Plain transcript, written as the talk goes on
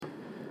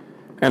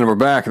And we're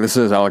back. This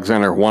is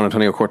Alexander Juan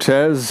Antonio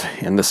Cortez,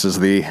 and this is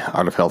the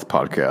Art of Health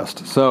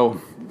podcast. So,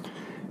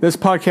 this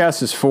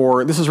podcast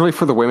is really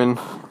for the women.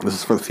 This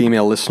is for the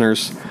female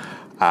listeners.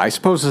 I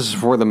suppose this is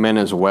for the men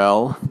as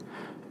well.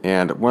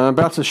 And what I'm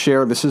about to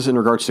share, this is in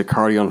regards to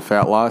cardio and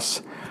fat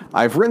loss.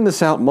 I've written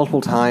this out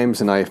multiple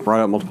times, and I've brought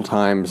it up multiple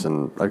times,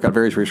 and I've got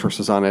various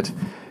resources on it.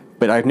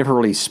 But I've never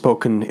really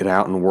spoken it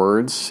out in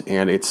words,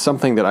 and it's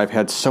something that I've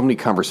had so many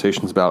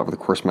conversations about over the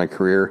course of my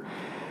career.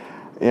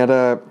 And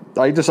I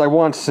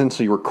want to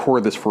essentially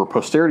record this for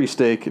posterity's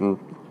sake, and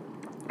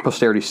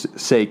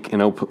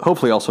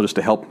hopefully also just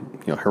to help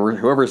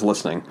whoever is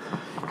listening.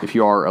 If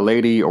you are a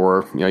lady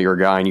or you're a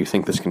guy and you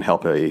think this can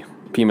help a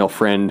female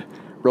friend,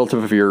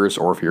 relative of yours,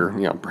 or if you're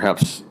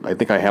perhaps I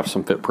think I have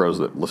some fit pros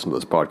that listen to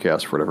this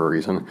podcast for whatever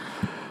reason.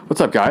 What's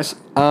up, guys?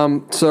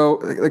 So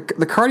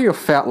the cardio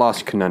fat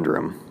loss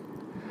conundrum.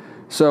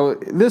 So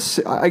this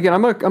again,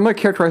 I'm gonna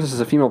characterize this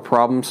as a female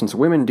problem since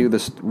women do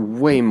this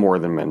way more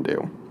than men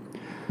do.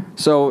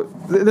 So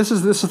this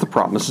is the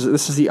problem. This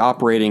is the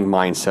operating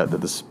mindset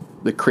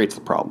that creates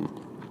the problem.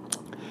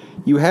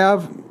 You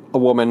have a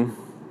woman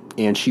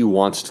and she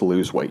wants to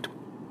lose weight.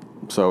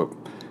 So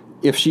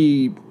if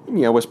she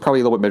was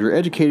probably a little bit better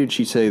educated,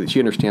 she'd say that she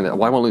understands that,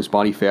 well, I want to lose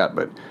body fat,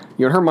 but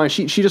in her mind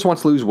she just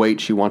wants to lose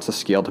weight. She wants the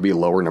scale to be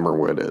lower, no matter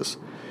what it is.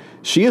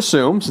 She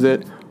assumes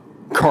that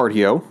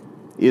cardio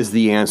is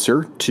the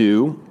answer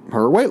to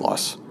her weight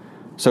loss.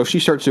 So she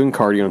starts doing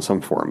cardio in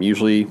some form,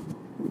 usually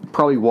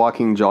probably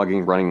walking,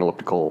 jogging, running,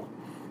 elliptical,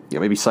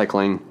 maybe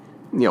cycling,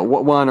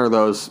 one or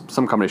those,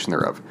 some combination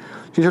thereof.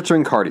 She starts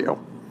doing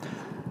cardio.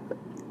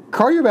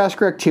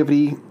 Cardiovascular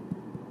activity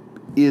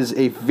is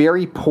a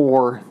very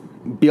poor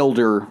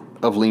builder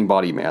of lean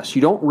body mass.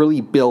 You don't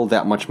really build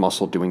that much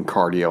muscle doing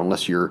cardio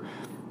unless you're,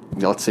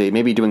 let's say,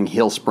 maybe doing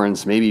hill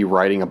sprints, maybe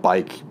riding a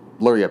bike,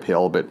 literally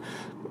uphill, but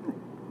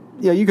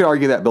you could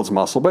argue that builds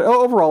muscle, but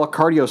overall,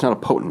 cardio is not a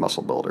potent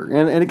muscle builder.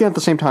 And again, at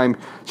the same time,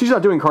 she's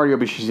not doing cardio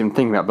because she's even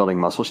thinking about building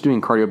muscle. She's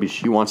doing cardio because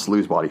she wants to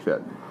lose body fat.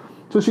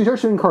 So she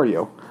starts doing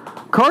cardio.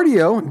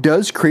 Cardio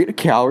does create a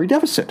calorie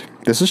deficit.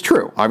 This is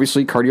true.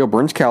 Obviously, cardio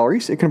burns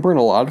calories. It can burn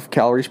a lot of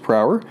calories per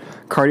hour.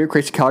 Cardio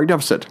creates a calorie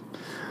deficit.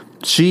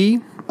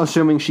 She,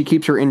 assuming she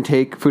keeps her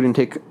food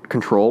intake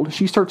controlled,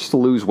 she starts to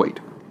lose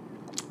weight.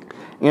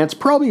 And it's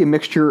probably a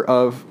mixture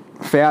of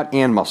fat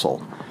and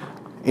muscle.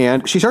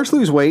 And she starts to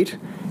lose weight.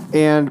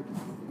 And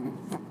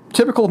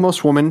typical of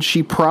most women,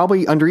 she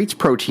probably undereats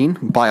protein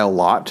by a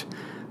lot.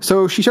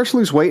 So she starts to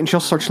lose weight and she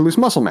also starts to lose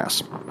muscle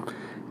mass.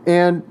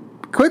 And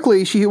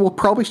quickly, she will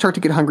probably start to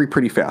get hungry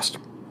pretty fast.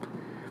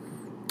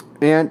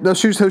 And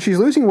so she's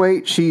losing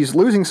weight, she's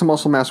losing some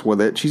muscle mass with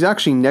it. She's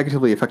actually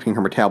negatively affecting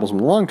her metabolism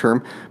in the long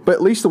term, but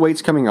at least the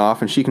weight's coming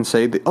off and she can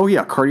say that, oh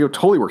yeah, cardio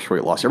totally works for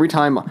weight loss. Every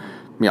time,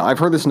 I've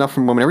heard this enough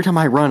from women, every time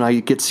I run,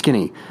 I get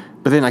skinny,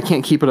 but then I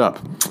can't keep it up.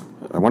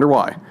 I wonder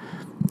why.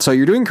 So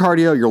you're doing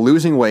cardio, you're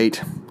losing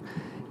weight.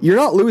 You're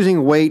not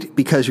losing weight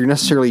because you're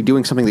necessarily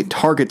doing something that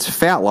targets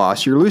fat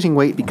loss. You're losing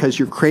weight because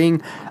you're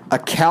creating a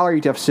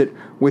calorie deficit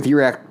with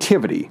your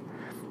activity.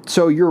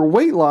 So your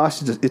weight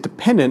loss is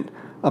dependent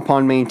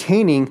upon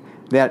maintaining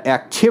that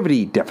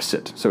activity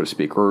deficit, so to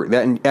speak, or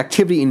that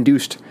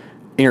activity-induced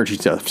energy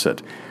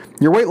deficit.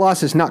 Your weight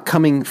loss is not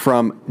coming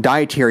from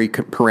dietary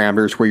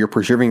parameters where you're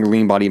preserving your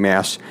lean body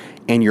mass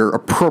and you're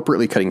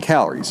appropriately cutting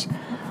calories.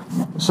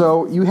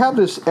 So you have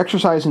this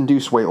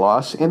exercise-induced weight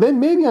loss, and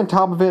then maybe on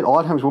top of it, a lot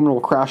of times women will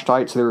crash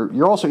diet, so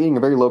you're also eating a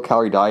very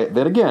low-calorie diet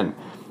that, again,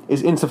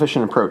 is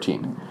insufficient in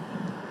protein.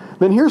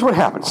 Then here's what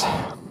happens.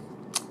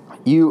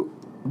 You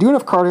do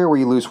enough cardio where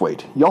you lose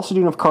weight. You also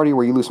do enough cardio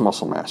where you lose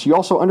muscle mass. You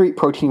also undereat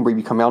protein where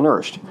you become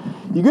malnourished.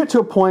 You get to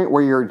a point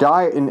where your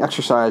diet and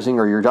exercising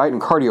or your diet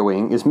and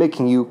cardioing is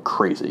making you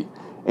crazy,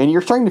 and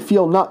you're starting to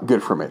feel not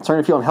good from it,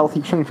 starting to feel unhealthy,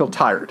 you're starting to feel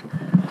tired.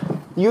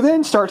 You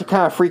then start to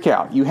kind of freak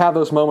out. You have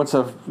those moments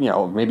of,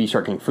 maybe you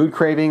start getting food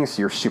cravings,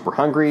 you're super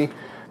hungry,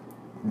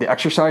 the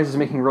exercise is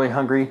making you really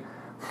hungry,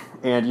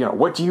 and,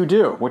 what do you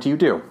do? What do you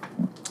do?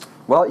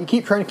 Well, you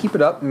keep trying to keep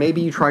it up.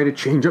 Maybe you try to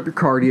change up your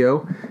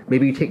cardio.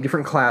 Maybe you take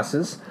different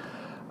classes.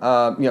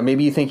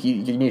 Maybe you think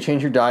you need to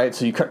change your diet,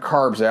 so you cut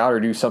carbs out or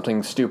do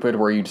something stupid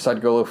where you decide to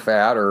go low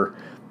fat, or,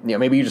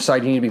 maybe you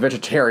decide you need to be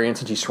vegetarian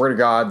since you swear to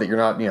God that you're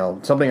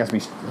not, something's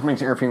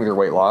interfering with your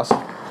weight loss.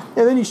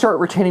 And then you start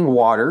retaining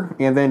water,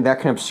 and then that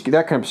can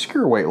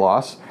obscure weight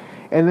loss.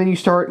 And then you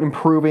start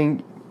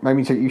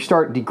so you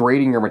start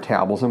degrading your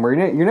metabolism, where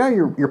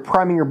you're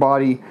priming your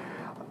body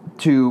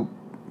to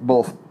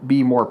both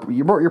be more.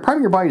 You're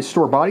priming your body to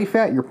store body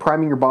fat. You're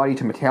priming your body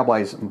to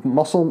metabolize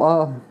muscle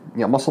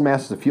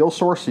mass as a fuel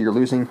source. So you're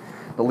losing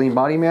the lean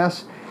body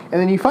mass. And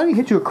then you finally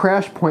hit to a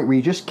crash point where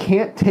you just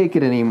can't take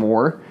it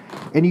anymore.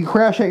 And you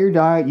crash out your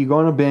diet, you go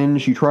on a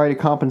binge, you try to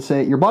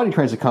compensate. Your body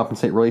tries to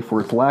compensate really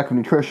for its lack of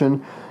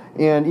nutrition.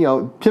 And,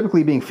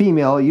 typically being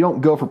female, you don't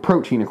go for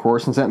protein, of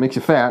course, since that makes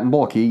you fat and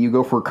bulky. You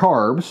go for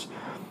carbs.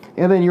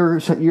 And then you're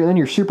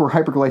super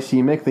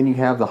hyperglycemic. Then you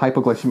have the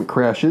hypoglycemic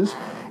crashes.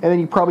 And then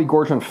you probably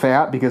gorge on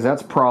fat because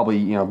that's probably,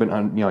 you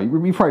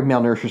probably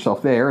malnourish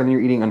yourself there. And then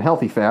you're eating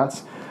unhealthy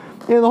fats.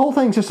 And the whole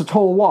thing's just a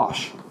total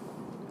wash.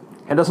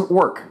 It doesn't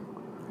work.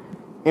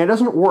 And it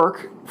doesn't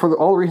work for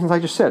all the reasons I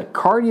just said.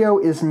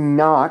 Cardio is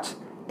not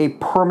a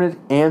permanent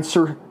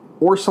answer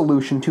or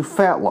solution to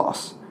fat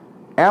loss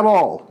at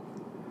all.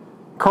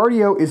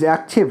 Cardio is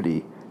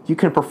activity. You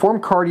can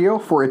perform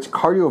cardio for its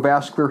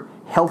cardiovascular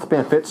health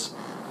benefits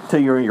to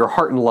your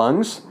heart and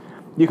lungs.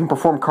 You can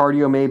perform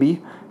cardio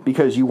maybe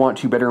because you want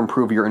to better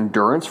improve your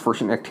endurance for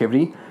certain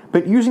activity.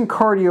 But using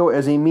cardio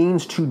as a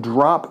means to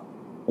drop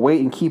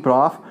weight and keep it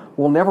off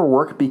will never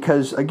work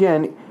because,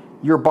 again,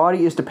 your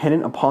body is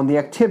dependent upon the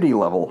activity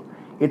level.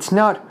 It's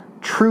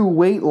not true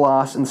weight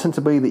loss in the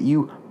sensibility that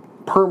you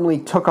permanently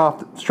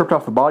stripped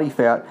off the body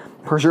fat,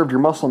 preserved your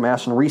muscle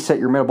mass, and reset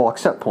your metabolic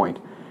set point.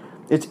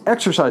 It's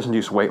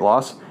exercise-induced weight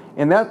loss,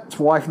 and that's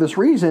why, for this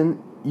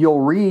reason,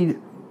 you'll read,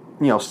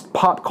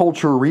 pop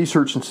culture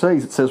research and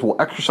studies that says, well,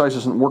 exercise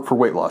doesn't work for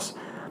weight loss.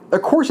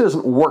 Of course it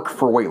doesn't work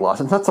for weight loss.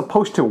 It's not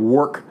supposed to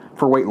work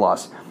for weight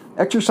loss.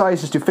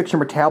 Exercise is to fix your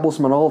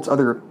metabolism and all its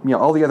other,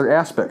 all the other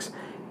aspects.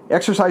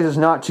 Exercise is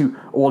not to,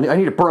 well, I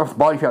need to burn off the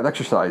body fat with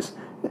exercise.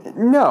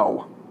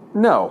 No.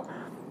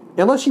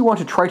 Unless you want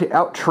to try to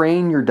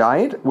out-train your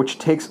diet, which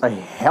takes a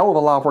hell of a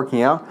lot of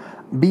working out,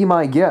 be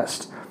my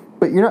guest.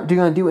 But you're not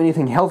going to do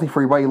anything healthy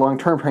for your body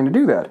long-term trying to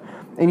do that.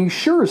 And you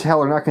sure as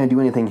hell are not going to do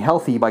anything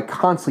healthy by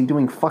constantly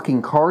doing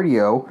fucking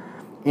cardio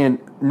and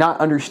not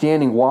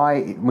understanding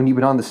why, when you've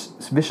been on this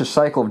vicious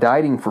cycle of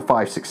dieting for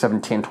 5, 6,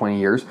 7, 10, 20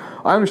 years,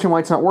 I understand why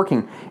it's not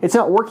working. It's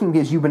not working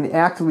because you've been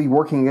actively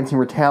working against your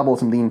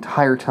metabolism the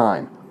entire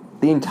time.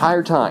 The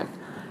entire time.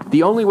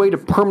 The only way to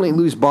permanently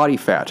lose body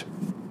fat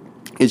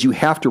is you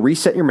have to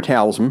reset your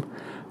metabolism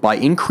by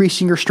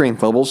increasing your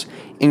strength levels,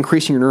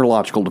 increasing your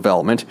neurological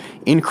development,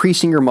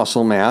 increasing your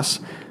muscle mass,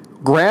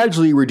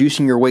 gradually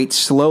reducing your weight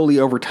slowly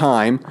over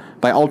time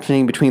by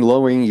alternating between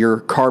lowering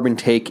your carb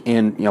intake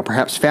and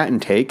perhaps fat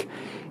intake.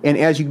 And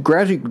as you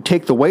gradually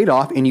take the weight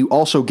off and you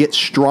also get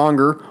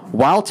stronger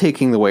while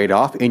taking the weight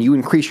off and you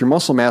increase your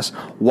muscle mass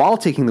while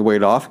taking the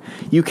weight off,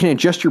 you can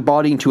adjust your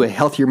body into a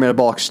healthier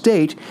metabolic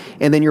state,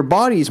 and then your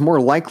body is more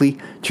likely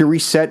to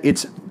reset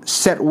its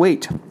set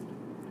weight.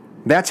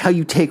 That's how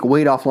you take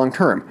weight off long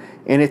term.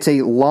 And it's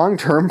a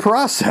long-term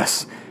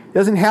process. It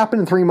doesn't happen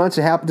in 3 months.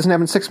 It doesn't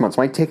happen in 6 months. It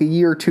might take a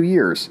year or 2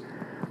 years.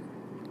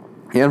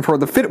 And for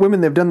the fit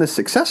women that have done this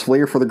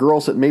successfully, or for the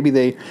girls that maybe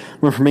they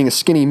went from being a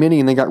skinny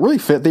mini and they got really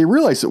fit, they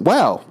realize that,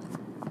 wow,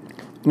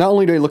 not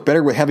only do I look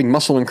better with having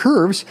muscle and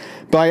curves,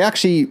 but I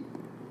actually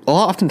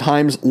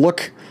oftentimes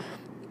look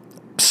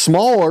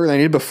smaller than I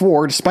did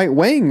before despite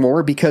weighing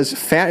more because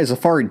fat is a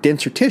far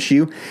denser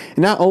tissue. And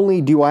not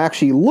only do I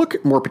actually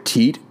look more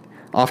petite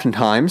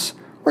oftentimes,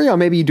 or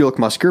maybe you do look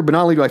muscular, but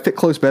not only do I fit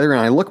clothes better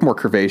and I look more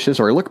curvaceous,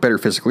 or I look better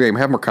physically, I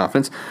have more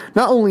confidence.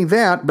 Not only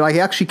that, but I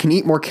actually can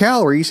eat more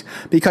calories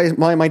because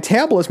my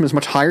metabolism is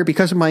much higher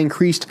because of my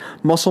increased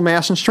muscle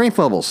mass and strength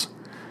levels.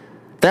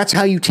 That's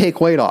how you take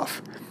weight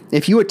off.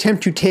 If you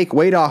attempt to take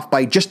weight off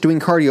by just doing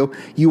cardio,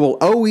 you will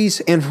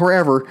always and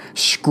forever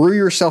screw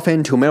yourself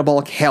into a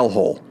metabolic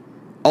hellhole.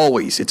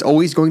 Always. It's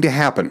always going to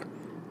happen.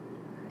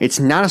 It's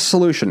not a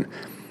solution.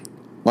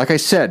 Like I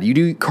said, you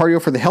do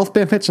cardio for the health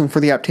benefits and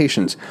for the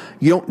adaptations.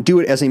 You don't do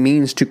it as a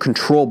means to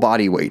control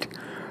body weight.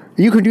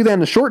 You can do that in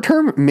the short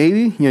term.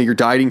 Maybe you're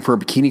dieting for a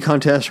bikini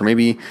contest, or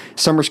maybe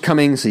summer's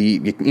coming, so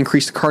you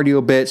increase the cardio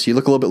a bit, so you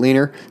look a little bit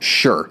leaner.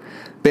 Sure.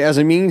 But as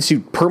a means to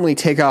permanently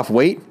take off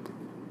weight,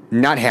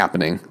 not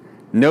happening.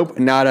 Nope,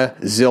 nada,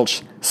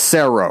 zilch,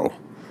 zero.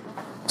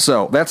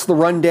 So that's the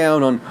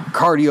rundown on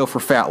cardio for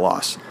fat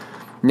loss.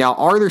 Now,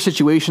 are there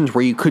situations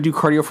where you could do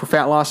cardio for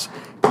fat loss?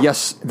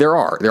 Yes, there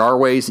are. There are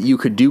ways that you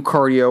could do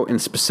cardio in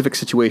specific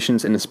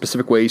situations and in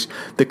specific ways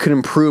that could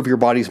improve your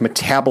body's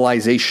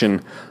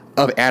metabolization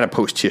of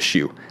adipose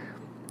tissue.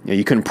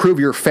 You can improve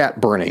your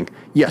fat burning.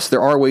 Yes,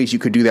 there are ways you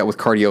could do that with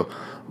cardio,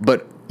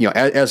 but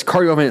as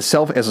cardio in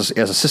itself, as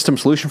a system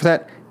solution for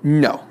that,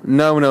 no.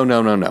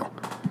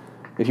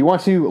 If you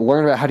want to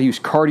learn about how to use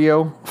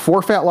cardio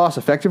for fat loss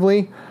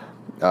effectively,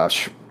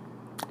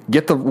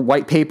 get the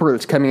white paper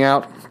that's coming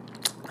out.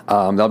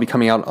 That'll be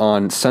coming out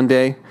on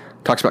Sunday.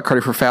 Talks about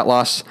cardio for fat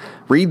loss.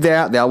 Read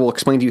that. That will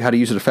explain to you how to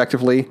use it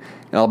effectively.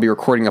 And I'll be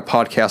recording a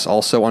podcast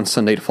also on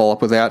Sunday to follow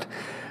up with that.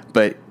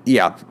 But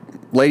yeah,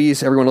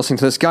 ladies, everyone listening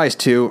to this, guys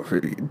too,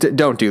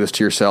 don't do this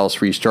to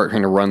yourselves where you start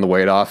trying to run the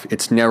weight off.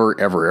 It's never,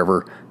 ever,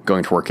 ever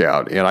going to work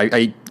out. And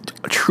I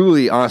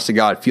truly, honest to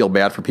God, feel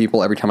bad for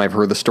people every time I've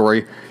heard the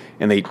story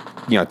and they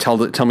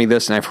tell me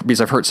this, and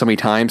because I've heard it so many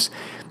times,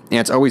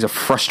 and it's always a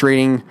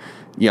frustrating,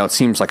 it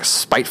seems like a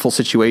spiteful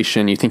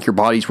situation. You think your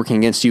body's working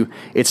against you.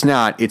 It's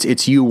not.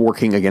 It's you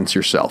working against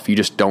yourself. You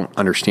just don't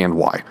understand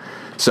why.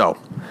 So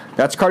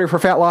that's cardio for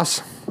fat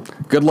loss.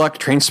 Good luck.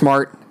 Train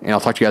smart. And I'll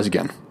talk to you guys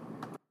again.